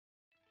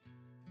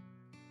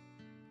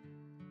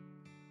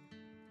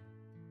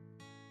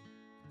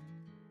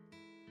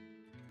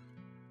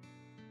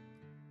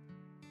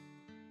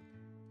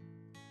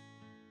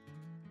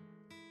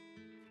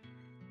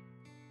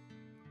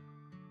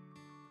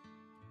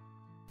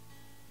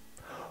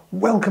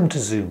Welcome to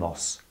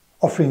Zoomos,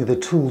 offering the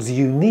tools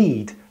you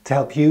need to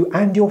help you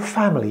and your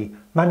family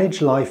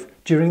manage life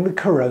during the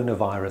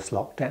coronavirus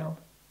lockdown.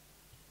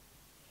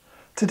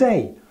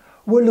 Today,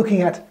 we're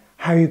looking at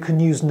how you can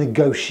use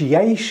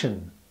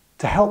negotiation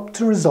to help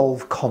to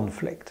resolve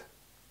conflict.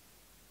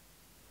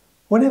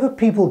 Whenever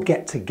people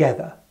get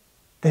together,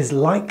 there's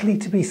likely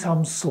to be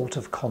some sort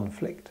of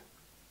conflict.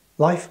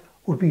 Life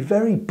would be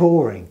very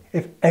boring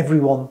if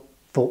everyone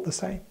thought the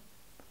same.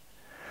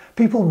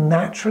 People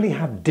naturally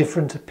have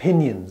different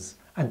opinions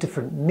and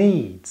different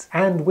needs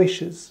and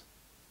wishes.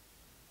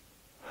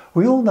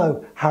 We all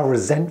know how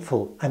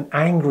resentful and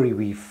angry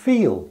we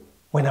feel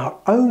when our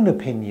own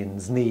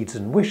opinions, needs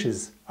and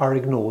wishes are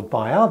ignored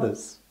by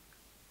others.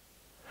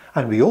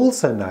 And we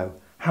also know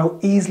how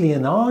easily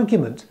an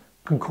argument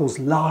can cause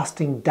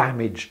lasting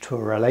damage to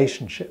a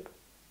relationship.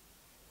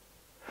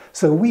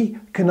 So we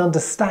can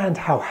understand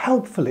how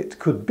helpful it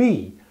could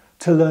be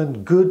to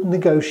learn good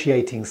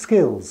negotiating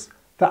skills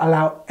that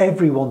allow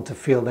everyone to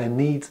feel their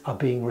needs are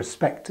being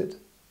respected.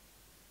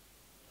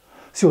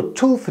 So your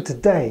tool for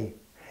today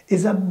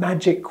is a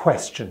magic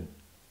question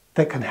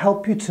that can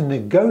help you to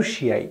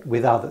negotiate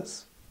with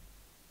others.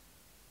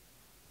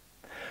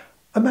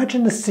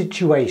 Imagine a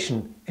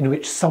situation in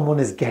which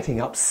someone is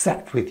getting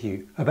upset with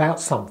you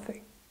about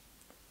something.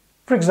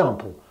 For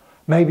example,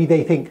 maybe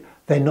they think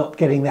they're not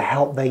getting the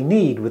help they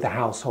need with the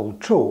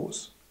household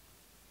chores.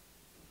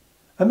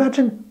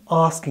 Imagine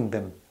asking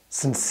them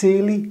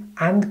sincerely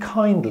and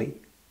kindly,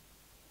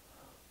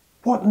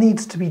 what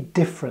needs to be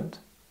different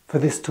for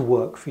this to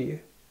work for you?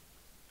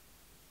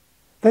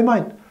 They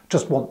might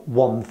just want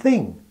one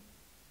thing,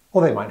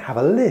 or they might have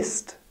a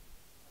list.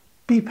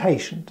 Be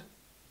patient.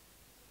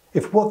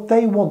 If what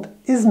they want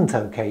isn't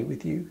okay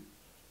with you,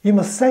 you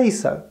must say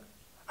so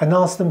and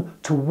ask them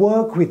to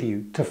work with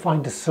you to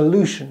find a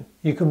solution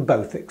you can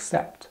both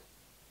accept.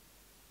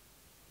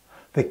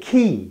 The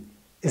key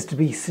is to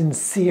be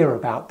sincere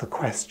about the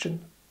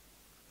question.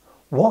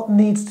 What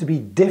needs to be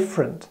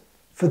different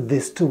for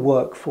this to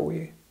work for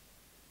you?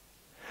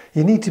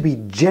 You need to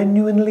be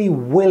genuinely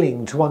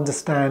willing to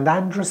understand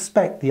and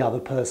respect the other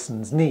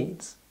person's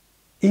needs,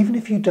 even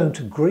if you don't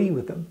agree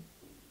with them.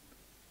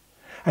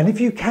 And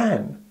if you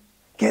can,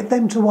 get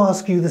them to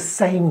ask you the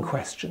same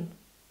question.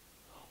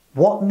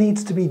 What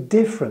needs to be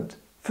different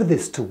for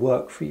this to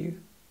work for you?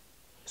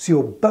 So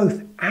you're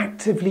both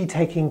actively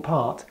taking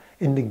part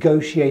in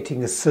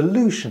negotiating a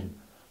solution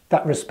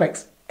that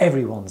respects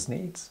everyone's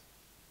needs.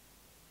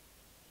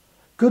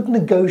 Good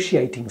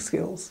negotiating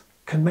skills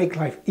can make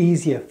life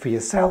easier for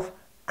yourself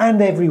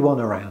and everyone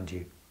around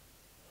you.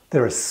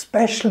 They're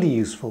especially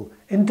useful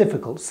in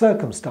difficult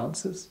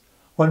circumstances,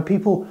 when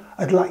people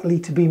are likely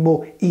to be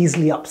more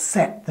easily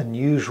upset than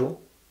usual.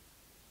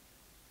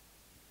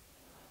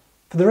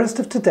 For the rest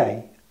of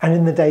today and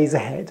in the days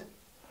ahead,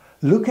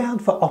 look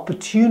out for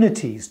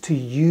opportunities to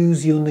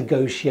use your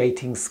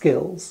negotiating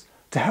skills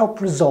to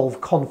help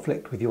resolve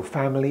conflict with your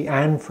family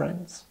and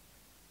friends.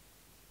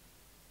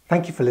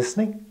 Thank you for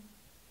listening.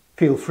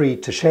 Feel free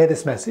to share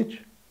this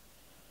message.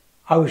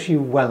 I wish you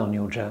well on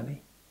your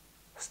journey.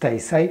 Stay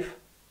safe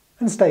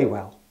and stay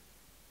well.